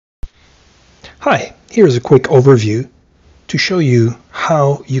Hi, here's a quick overview to show you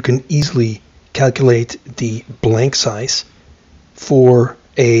how you can easily calculate the blank size for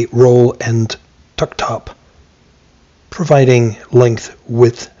a roll and tuck top, providing length,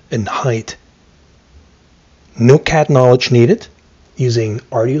 width, and height. No CAD knowledge needed. Using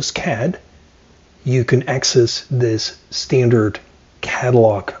ArtiosCAD, you can access this standard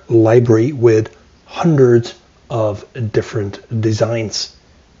catalog library with hundreds of different designs.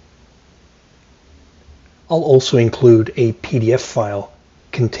 I'll also include a PDF file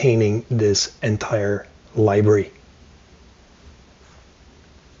containing this entire library.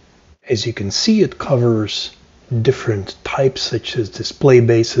 As you can see, it covers different types such as display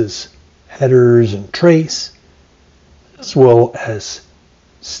bases, headers, and trays, as well as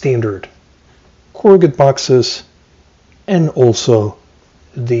standard corrugate boxes, and also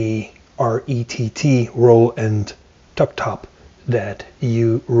the RETT roll and tuck top that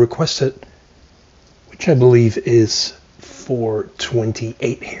you requested, which I believe is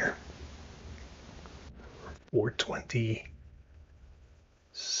 428 here.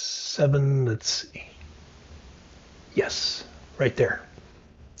 427, let's see. Yes, right there.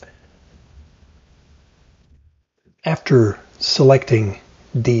 After selecting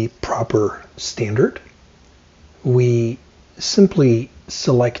the proper standard, we simply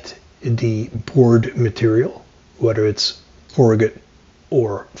select the board material, whether it's corrugate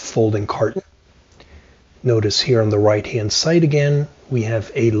or folding carton. Notice here on the right hand side again, we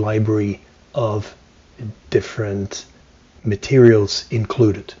have a library of different materials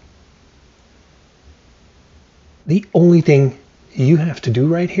included. The only thing you have to do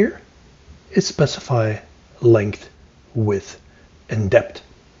right here is specify length, width, and depth.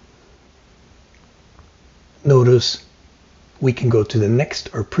 Notice we can go to the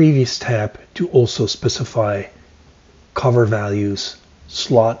next or previous tab to also specify cover values,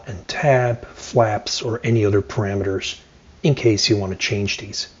 slot and tab, flaps, or any other parameters in case you want to change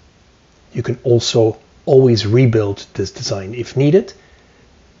these. You can also always rebuild this design if needed,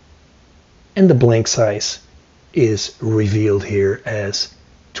 and the blank size is revealed here as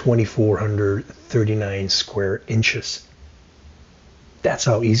 2439 square inches. That's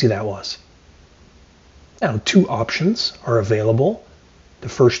how easy that was. Now, two options are available. The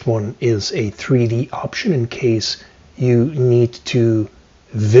first one is a 3D option in case you need to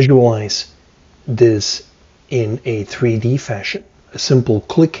visualize this in a 3D fashion. A simple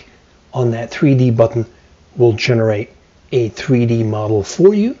click on that 3D button will generate a 3D model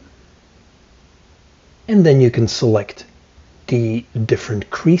for you, and then you can select the different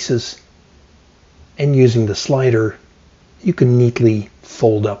creases, and using the slider you can neatly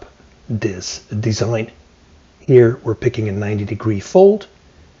fold up this design. Here we're picking a 90-degree fold,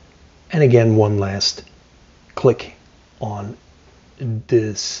 and again one last click on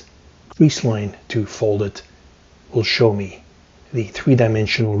this crease line to fold it will show me the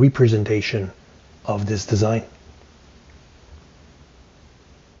three-dimensional representation of this design.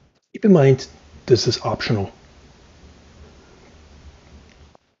 Keep in mind, this is optional.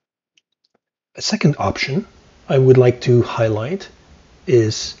 A second option I would like to highlight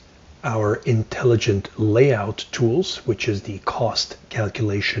is our intelligent layout tools, which is the cost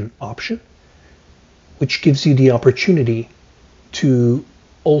calculation option, which gives you the opportunity to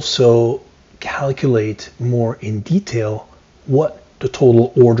also calculate more in detail what the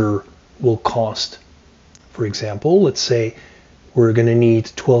total order will cost. For example, let's say we're going to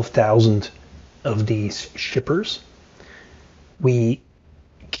need 12,000 of these shippers. We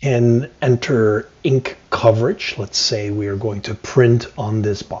can enter ink coverage. Let's say we are going to print on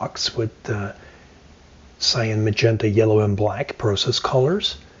this box with cyan, magenta, yellow, and black process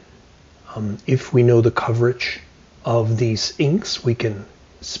colors. If we know the coverage of these inks, we can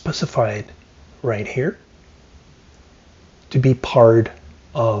specify it right here to be part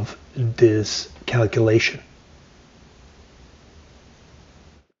of this calculation.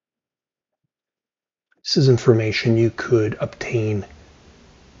 This is information you could obtain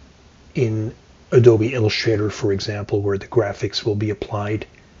in Adobe Illustrator, for example, where the graphics will be applied.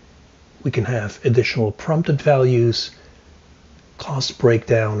 We can have additional prompted values, cost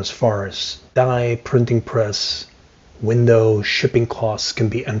breakdown as far as die, printing press, window, shipping costs can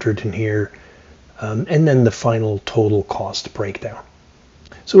be entered in here, and then the final total cost breakdown.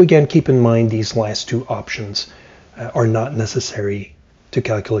 So again, keep in mind these last two options are not necessary to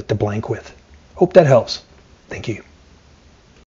calculate the blank width. Hope that helps. Thank you.